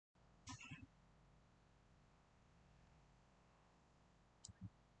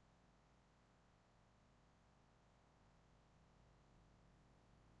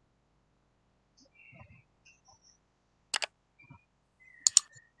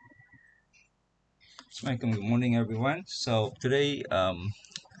Welcome, good morning, everyone. So today,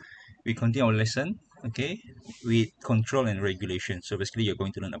 we continue our lesson, okay, with control and regulation. So basically, you're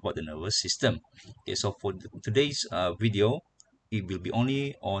going to learn about the nervous system. Okay, so for today's video, it will be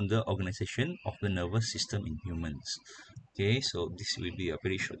only on the organization of the nervous system in humans. Okay, so this will be a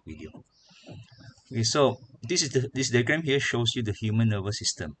very short video. Okay, so this diagram here shows you the human nervous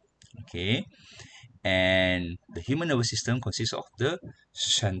system. Okay, and the human nervous system consists of the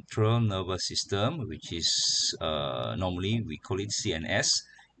central nervous system, which is normally we call it CNS,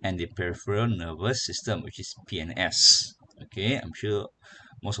 and the peripheral nervous system, which is PNS. Okay, I'm sure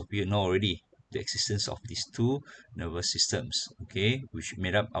most of you know already the existence of these two nervous systems, okay, which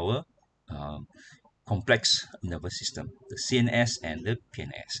made up our um, complex nervous system, the CNS and the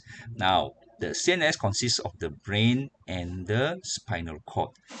PNS. Now, the CNS consists of the brain and the spinal cord.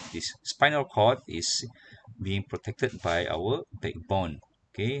 This spinal cord is being protected by our backbone,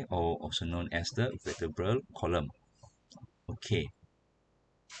 okay, or also known as the vertebral column. Okay.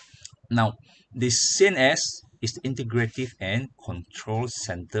 Now, the CNS is the integrative and control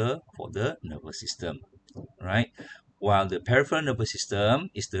center for the nervous system, right? While the peripheral nervous system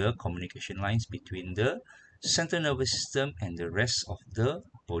is the communication lines between the central nervous system and the rest of the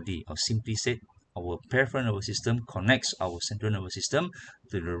body, or simply said, our peripheral nervous system connects our central nervous system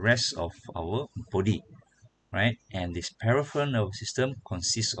to the rest of our body, right? And this peripheral nervous system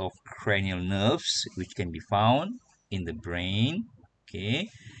consists of cranial nerves, which can be found in the brain, okay,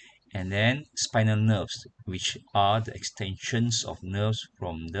 and then spinal nerves, which are the extensions of nerves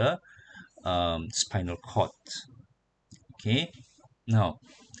from the spinal cord. Okay, now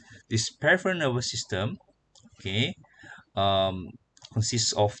this peripheral nervous system, okay, um,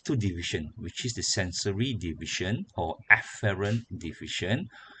 consists of two divisions, which is the sensory division or afferent division,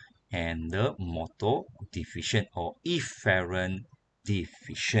 and the motor division or efferent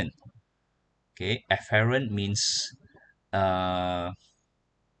division. Okay, afferent means uh,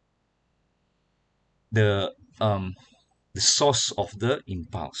 the um, the source of the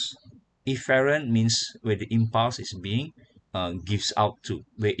impulse. Efferent means where the impulse is being gives out to,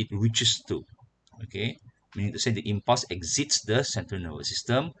 where it reaches to. Okay, meaning to say the impulse exits the central nervous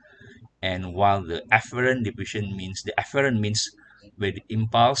system, and while the afferent means where the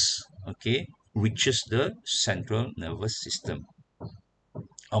impulse, okay, reaches the central nervous system.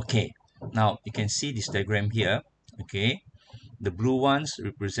 Okay, now you can see this diagram here. Okay, the blue ones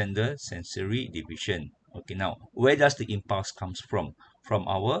represent the sensory division. Okay, now where does the impulse comes from? From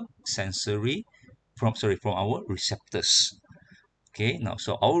our sensory, from our receptors. Okay, now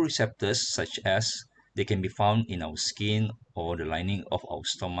so our receptors, such as they can be found in our skin or the lining of our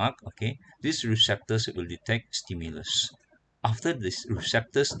stomach. Okay, these receptors will detect stimulus. After these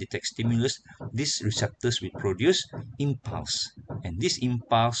receptors detect stimulus, these receptors will produce impulse, and this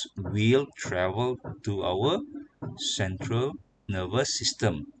impulse will travel to our central nervous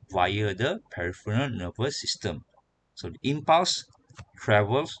system via the peripheral nervous system. So the impulse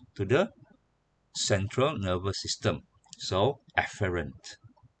travels to the central nervous system. So afferent.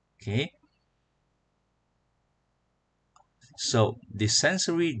 Okay. So the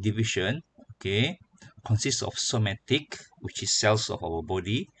sensory division, okay, consists of somatic, which is cells of our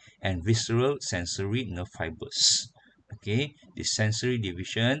body, and visceral sensory nerve fibers. Okay, the sensory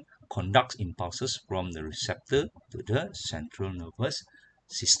division conducts impulses from the receptor to the central nervous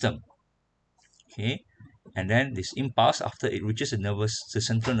system. Okay, and then this impulse, after it reaches the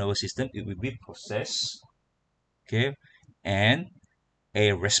central nervous system, it will be processed. Okay, and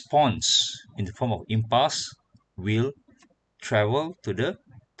a response in the form of impulse will travel to the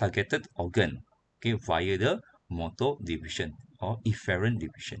targeted organ, okay, via the motor division or efferent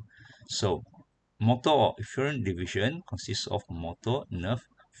division. So motor or efferent division consists of motor nerve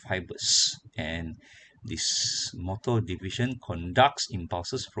fibers, and this motor division conducts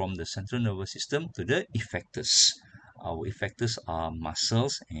impulses from the central nervous system to the effectors. Our effectors are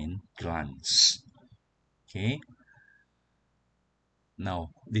muscles and glands. Okay, now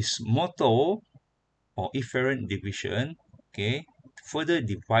this motor or efferent division, okay, further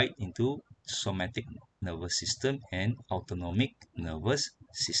divide into somatic nervous system and autonomic nervous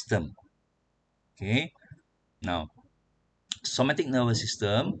system. Okay, now somatic nervous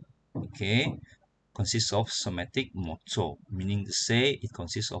system, okay, consists of somatic motor, meaning to say it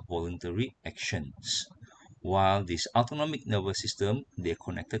consists of voluntary actions. While this autonomic nervous system, they're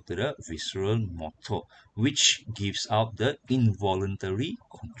connected to the visceral motor, which gives out the involuntary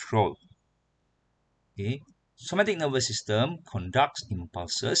control. Okay, somatic nervous system conducts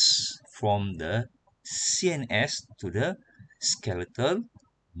impulses from the CNS to the skeletal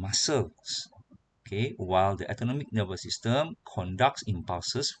muscles. Okay, while the autonomic nervous system conducts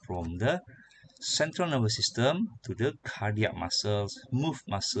impulses from the central nervous system to the cardiac muscles, move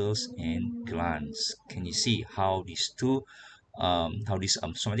muscles, and glands. Can you see how these two, how this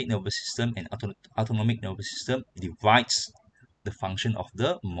somatic nervous system and autonomic nervous system divides the function of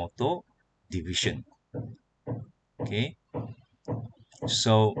the motor division? Okay,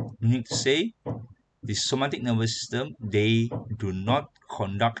 so we need to say the somatic nervous system, they do not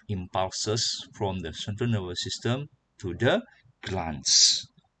conduct impulses from the central nervous system to the glands.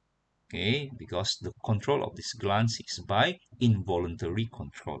 Okay, because the control of these glands is by involuntary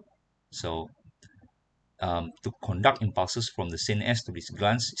control. So to conduct impulses from the CNS to these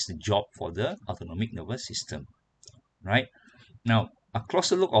glands is the job for the autonomic nervous system, right? Now, a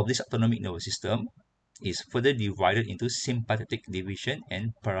closer look of this autonomic nervous system is further divided into sympathetic division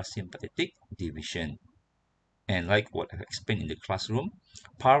and parasympathetic division. And like what I explained in the classroom,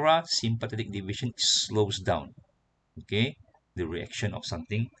 parasympathetic division slows down, okay, the reaction of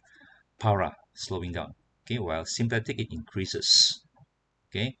something. Para, slowing down, okay, while sympathetic, it increases,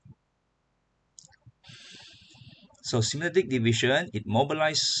 okay. So sympathetic division, it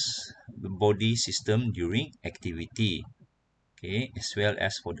mobilizes the body system during activity, okay, as well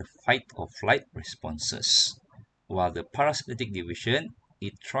as for the fight or flight responses. While the parasympathetic division,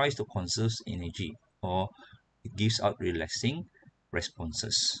 it tries to conserve energy, or it gives out relaxing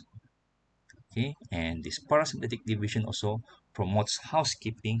responses. Okay, and this parasympathetic division also promotes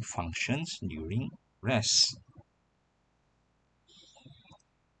housekeeping functions during rest.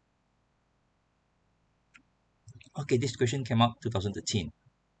 Okay, this question came out 2013.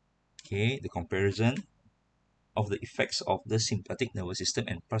 Okay, the comparison of the effects of the sympathetic nervous system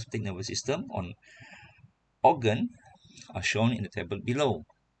and parasympathetic nervous system on organ are shown in the table below.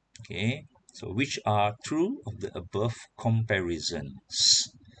 Okay, so which are true of the above comparisons?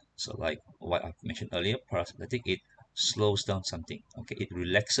 So like what I've mentioned earlier, parasympathetic, it slows down something. Okay, it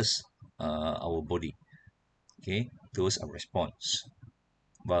relaxes our body. Okay, those are response.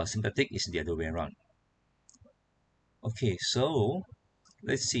 While sympathetic is the other way around. Okay, so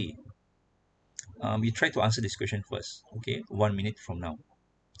let's see. You try to answer this question first. Okay, 1 minute from now.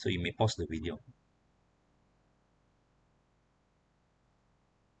 So you may pause the video.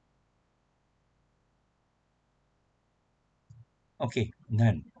 Okay,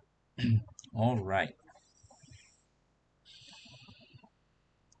 done. All right.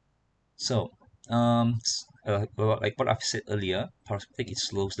 So, like what I've said earlier, parasympathetic, it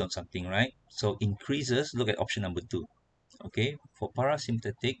slows down something, right? So increases, look at option number 2. Okay, for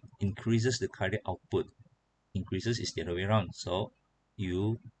parasympathetic, increases the cardiac output. Increases is the other way around. So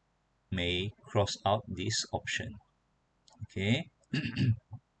you may cross out this option. Okay.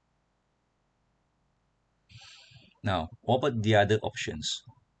 Now, what about the other options?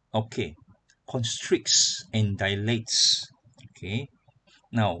 Okay, constricts and dilates. Okay,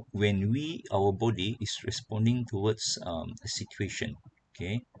 now when our body is responding towards a situation,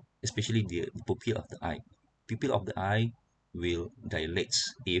 okay, especially the pupil of the eye, pupil of the eye will dilate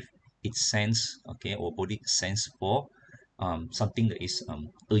if it sense, okay, our body sense for something that is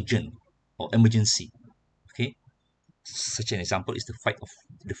urgent or emergency. Okay, such an example is the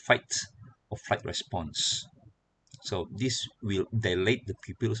fight or flight response. So this will dilate the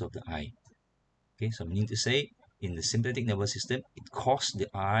pupils of the eye. Okay, so meaning to say, in the sympathetic nervous system, it causes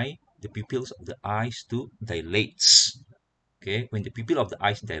the pupils of the eyes to dilate. Okay, when the pupil of the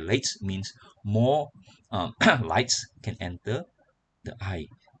eyes dilates, means more lights can enter the eye.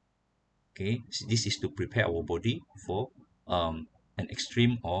 Okay, so this is to prepare our body for an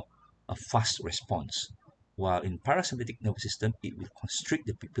extreme or a fast response. While in parasympathetic nervous system, it will constrict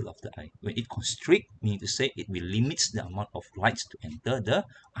the pupil of the eye. When it constrict, meaning to say it will limit the amount of lights to enter the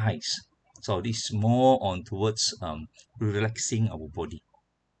eyes. So this is more on towards relaxing our body.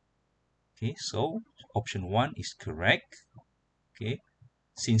 Okay, so option 1 is correct. Okay,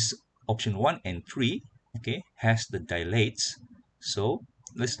 since option 1 and 3, okay, has the dilates, so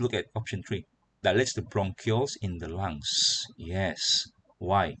let's look at option 3. Dilates the bronchioles in the lungs. Yes.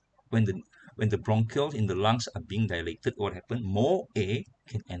 Why? When the bronchioles in the lungs are being dilated, what happens? More air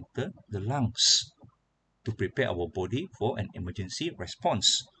can enter the lungs to prepare our body for an emergency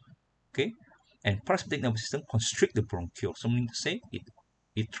response. Okay, and parasympathetic nervous system constrict the bronchioles. So meaning to say,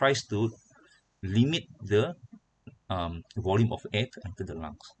 it tries to limit the volume of air to enter the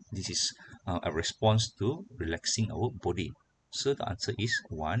lungs. This is a response to relaxing our body. So the answer is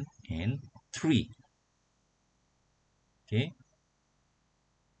 1 and 3. Okay,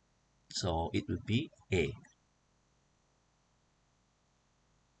 so it will be A.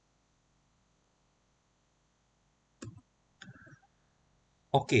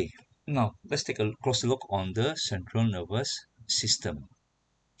 Okay, now let's take a closer look on the central nervous system.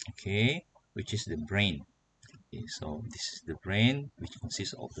 Okay, which is the brain. Okay, so this is the brain, which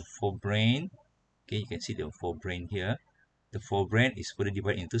consists of the forebrain. Okay, you can see the forebrain here. The forebrain is further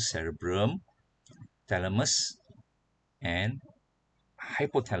divided into cerebrum, thalamus, and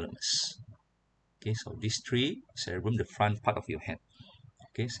hypothalamus. Okay, so these three, cerebrum, the front part of your head.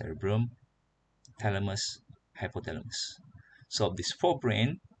 Okay, cerebrum, thalamus, hypothalamus. So this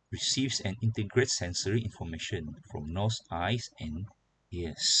forebrain receives and integrates sensory information from nose, eyes, and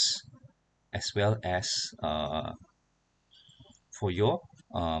ears, as well as for your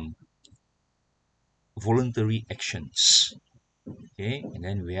voluntary actions. Okay, and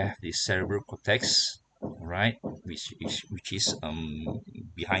then we have the cerebral cortex, right, which is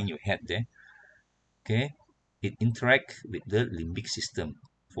behind your head there. Okay, it interacts with the limbic system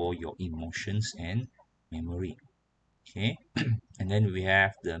for your emotions and memory. Okay, and then we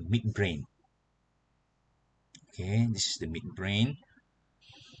have the midbrain. Okay, this is the midbrain.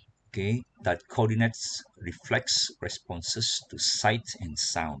 Okay, that coordinates reflex responses to sight and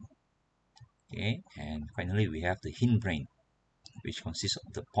sound. Okay, and finally we have the hindbrain, which consists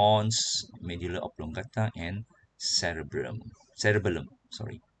of the pons, medulla oblongata, and cerebellum.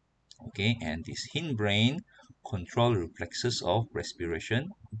 Sorry. Okay, and this hindbrain control reflexes of respiration,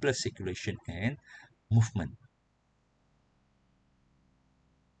 blood circulation, and movement.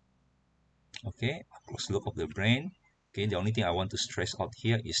 Okay, a close look of the brain. Okay, the only thing I want to stress out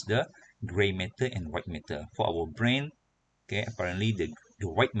here is the gray matter and white matter. For our brain, okay, apparently the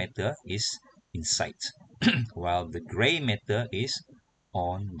white matter is inside, while the gray matter is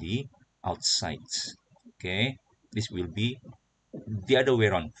on the outside. Okay, this will be the other way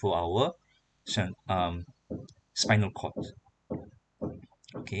around for our spinal cord.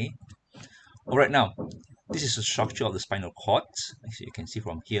 Okay, all right, now this is the structure of the spinal cord, as you can see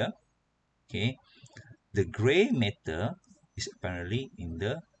from here. Okay, the gray matter is apparently in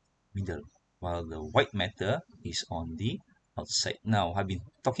the middle, while the white matter is on the outside. Now, I've been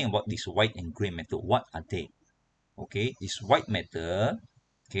talking about this white and gray matter. What are they? Okay, this white matter,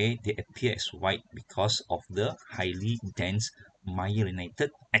 okay, they appear as white because of the highly dense myelinated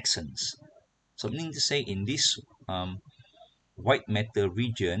axons. So, meaning to say, in this white matter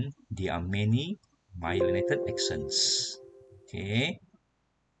region, there are many myelinated axons. Okay.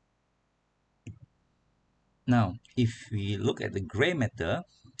 Now, if we look at the gray matter,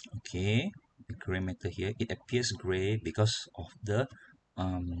 okay, the gray matter here, it appears gray because of the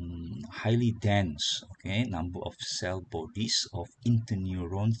highly dense, okay, number of cell bodies of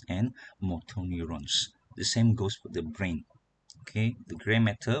interneurons and motor neurons. The same goes for the brain. Okay, the gray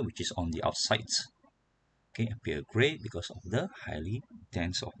matter, which is on the outside, okay, appear gray because of the highly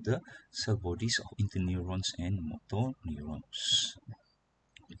dense of the cell bodies of interneurons and motor neurons.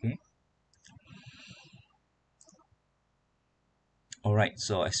 Okay. All right,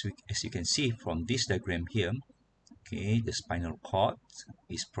 so as you can see from this diagram here, okay, the spinal cord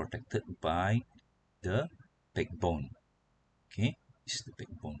is protected by the backbone. Okay, this is the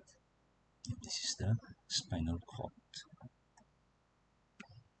backbone. This is the spinal cord.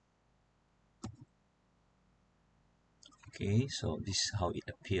 Okay, so this is how it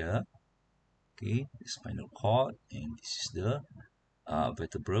appears. Okay, the spinal cord, and this is the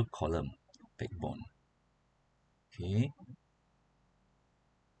vertebral column, backbone. Okay.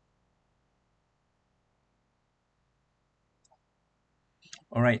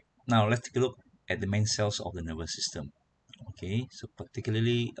 All right, now let's take a look at the main cells of the nervous system. Okay, so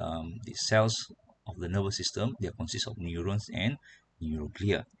particularly the cells of the nervous system, they consist of neurons and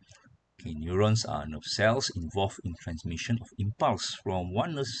neuroglia. Okay, neurons are nerve cells involved in transmission of impulse from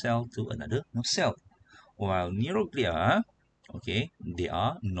one nerve cell to another nerve cell, while neuroglia, okay, they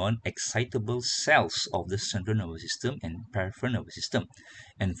are non-excitable cells of the central nervous system and peripheral nervous system,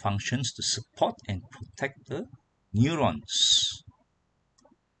 and functions to support and protect the neurons.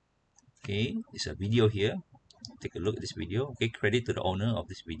 Okay, there's a video here. Take a look at this video. Okay, credit to the owner of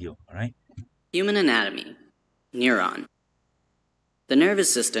this video. All right. Human anatomy. Neuron. The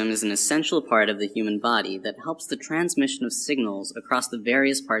nervous system is an essential part of the human body that helps the transmission of signals across the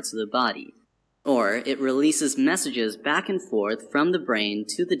various parts of the body, or it releases messages back and forth from the brain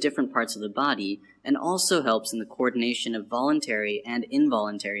to the different parts of the body and also helps in the coordination of voluntary and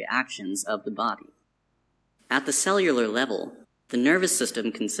involuntary actions of the body. At the cellular level, the nervous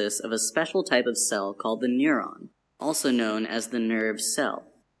system consists of a special type of cell called the neuron, also known as the nerve cell.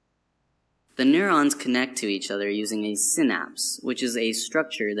 The neurons connect to each other using a synapse, which is a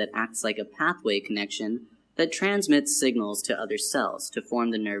structure that acts like a pathway connection that transmits signals to other cells to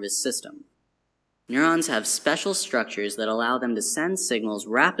form the nervous system. Neurons have special structures that allow them to send signals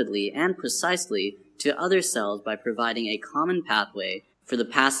rapidly and precisely to other cells by providing a common pathway for the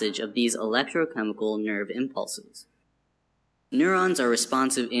passage of these electrochemical nerve impulses. Neurons are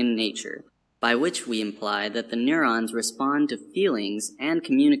responsive in nature, by which we imply that the neurons respond to feelings and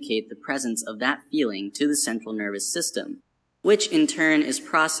communicate the presence of that feeling to the central nervous system, which in turn is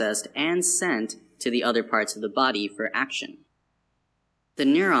processed and sent to the other parts of the body for action. The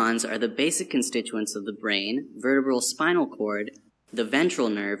neurons are the basic constituents of the brain, vertebral spinal cord, the ventral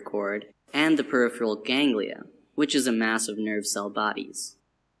nerve cord, and the peripheral ganglia, which is a mass of nerve cell bodies.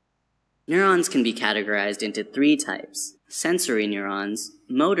 Neurons can be categorized into three types: sensory neurons,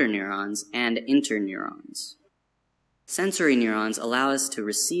 motor neurons, and interneurons. Sensory neurons allow us to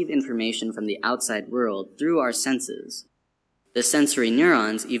receive information from the outside world through our senses. The sensory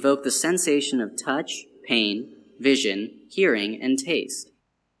neurons evoke the sensation of touch, pain, vision, hearing, and taste.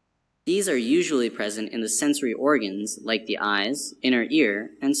 These are usually present in the sensory organs like the eyes, inner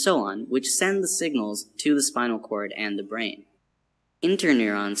ear, and so on, which send the signals to the spinal cord and the brain.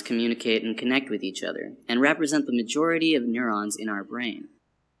 Interneurons communicate and connect with each other and represent the majority of neurons in our brain.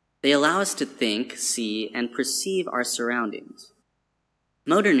 They allow us to think, see, and perceive our surroundings.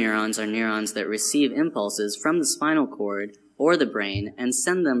 Motor neurons are neurons that receive impulses from the spinal cord or the brain and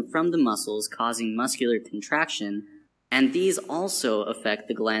send them from the muscles, causing muscular contraction, and these also affect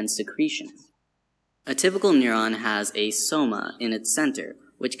the gland secretions. A typical neuron has a soma in its center,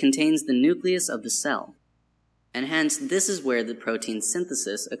 which contains the nucleus of the cell, and hence this is where the protein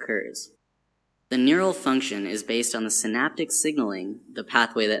synthesis occurs. The neural function is based on the synaptic signaling, the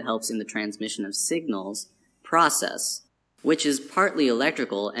pathway that helps in the transmission of signals, process, which is partly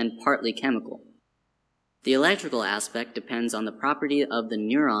electrical and partly chemical. The electrical aspect depends on the property of the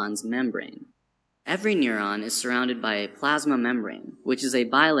neuron's membrane. Every neuron is surrounded by a plasma membrane, which is a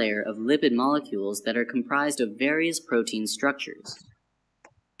bilayer of lipid molecules that are comprised of various protein structures.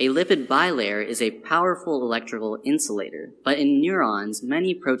 A lipid bilayer is a powerful electrical insulator, but in neurons,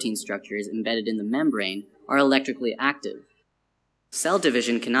 many protein structures embedded in the membrane are electrically active. Cell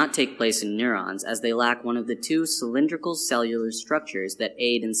division cannot take place in neurons as they lack one of the two cylindrical cellular structures that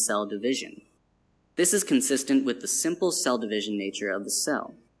aid in cell division. This is consistent with the simple cell division nature of the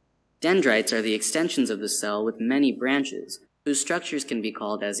cell. Dendrites are the extensions of the cell with many branches, whose structures can be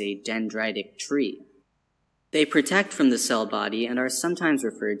called as a dendritic tree. They protect from the cell body and are sometimes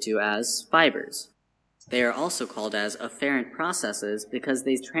referred to as fibers. They are also called as afferent processes because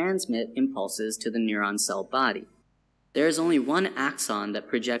they transmit impulses to the neuron cell body. There is only one axon that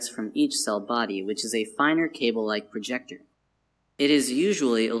projects from each cell body, which is a finer cable-like projector. It is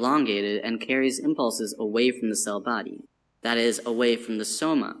usually elongated and carries impulses away from the cell body, that is, away from the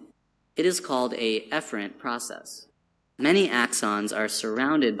soma. It is called a efferent process. Many axons are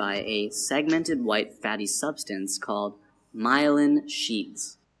surrounded by a segmented white fatty substance called myelin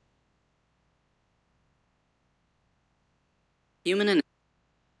sheaths.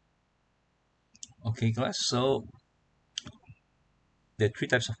 Okay, class. So there are three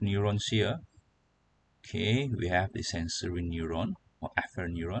types of neurons here. Okay, we have the sensory neuron or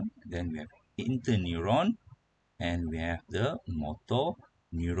afferent neuron. Then we have interneuron, and we have the motor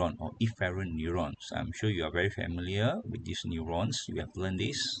neuron or efferent neurons. I'm sure you are very familiar with these neurons. You have learned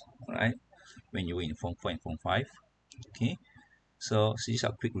this, all right, when you were in Form 4 and Form 5. Okay, so this is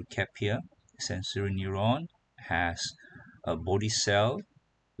a quick recap here. Sensory neuron has a body cell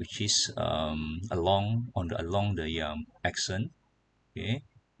which is along the axon. Okay,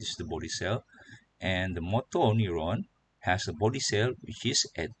 this is the body cell, and the motor neuron has a body cell which is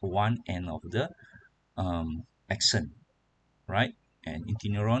at one end of the axon, right? And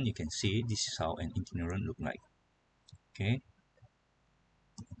interneuron, you can see this is how an interneuron look like. Okay,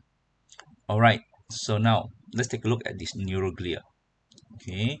 all right, so now let's take a look at this neuroglia.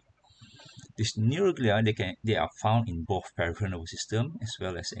 Okay, these neuroglia, they are found in both peripheral nervous system as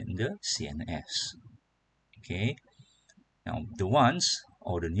well as in the CNS. Okay, now the ones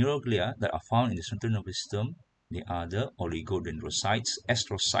or the neuroglia that are found in the central nervous system, they are the oligodendrocytes,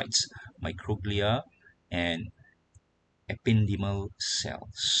 astrocytes, microglia, and ependymal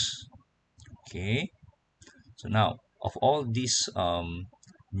cells. Okay, so now of all these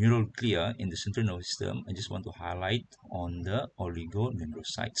neural glia in the central nervous system, I just want to highlight on the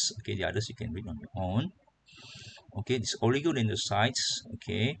oligodendrocytes. Okay, the others you can read on your own. Okay, these oligodendrocytes,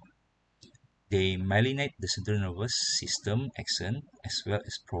 okay, they myelinate the central nervous system axon as well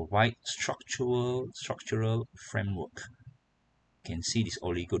as provide structural framework. You can see these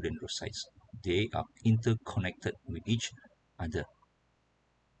oligodendrocytes, they are interconnected with each other.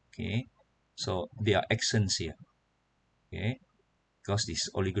 Okay, so they are axons here. Okay, because these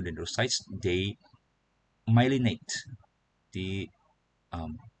oligodendrocytes, they myelinate the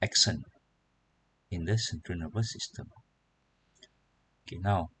axon in the central nervous system. Okay,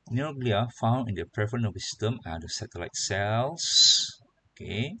 now neuroglia found in the peripheral nervous system are the satellite cells,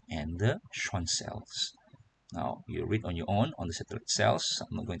 okay, and the Schwann cells. Now you read on your own on the satellite cells.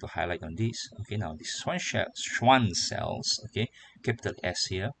 I'm not going to highlight on this. Okay, now the Schwann cells, okay, capital S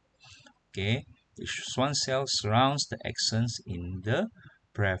here, okay. The Schwann cell surrounds the axons in the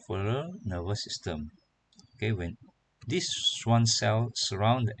peripheral nervous system. Okay, when this Schwann cell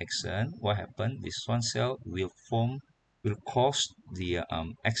surround the axon, what happens? This Schwann cell will cause the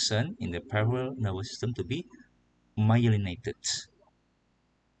axon in the peripheral nervous system to be myelinated.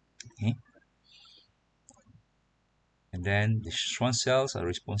 Okay, and then the Schwann cells are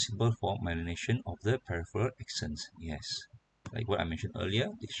responsible for myelination of the peripheral axons. Yes, like what I mentioned earlier,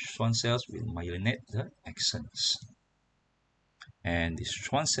 the Schwann cells will myelinate the axons. And the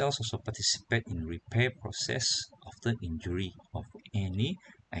Schwann cells also participate in repair process after injury of any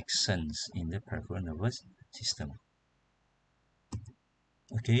axons in the peripheral nervous system.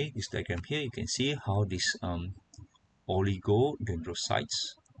 Okay, this diagram here, you can see how these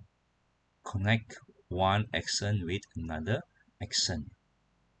oligodendrocytes connect one axon with another axon,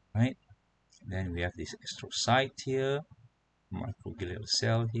 right? Then we have this astrocyte here, microglial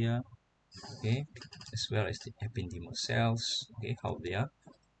cell here, okay, as well as the ependymal cells, okay, how they are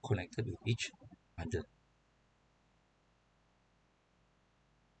connected with each other.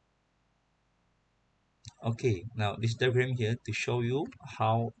 Okay, now this diagram here to show you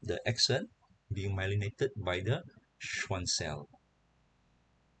how the axon being myelinated by the Schwann cell.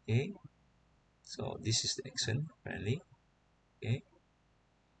 Okay, so this is the axon apparently. Okay,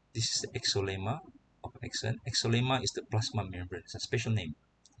 this is the exolema of axon. Exolema is the plasma membrane. It's a special name.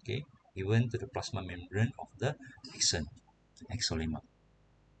 Okay, given to the plasma membrane of the axon, exolema.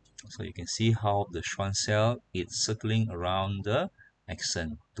 So you can see how the Schwann cell is circling around the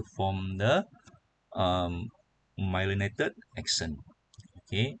axon to form the myelinated axon.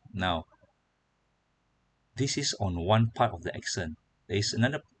 Okay, now this is on one part of the axon. There is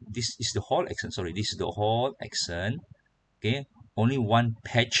another, this is the whole axon, sorry, this is the whole axon. Okay, only one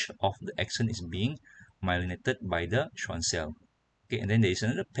patch of the axon is being myelinated by the Schwann cell. Okay, and then there is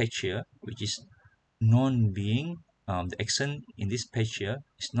another patch here which is non-being, the axon in this patch here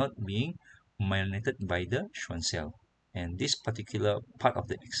is not being myelinated by the Schwann cell. And this particular part of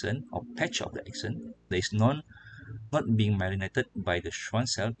the axon or patch of the axon that is not being myelinated by the Schwann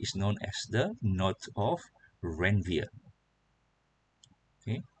cell is known as the node of Ranvier.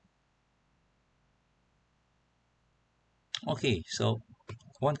 Okay. Okay, so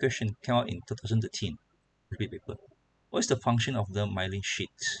one question came out in 2013 repeat paper. What is the function of the myelin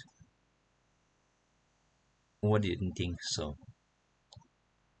sheath? What do you think so?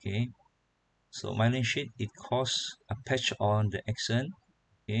 Okay, so myelin sheath, it causes a patch on the axon,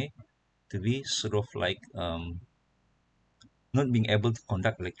 okay, to be sort of like not being able to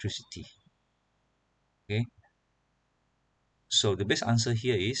conduct electricity. Okay, so the best answer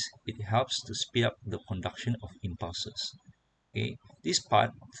here is it helps to speed up the conduction of impulses. Okay, this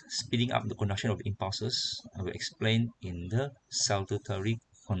part, speeding up the conduction of impulses, I will explain in the salutary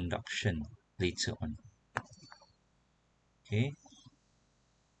conduction later on. Okay,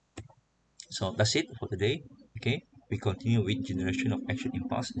 so that's it for today. Okay, we continue with generation of action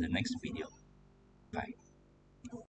impulse in the next video. Bye.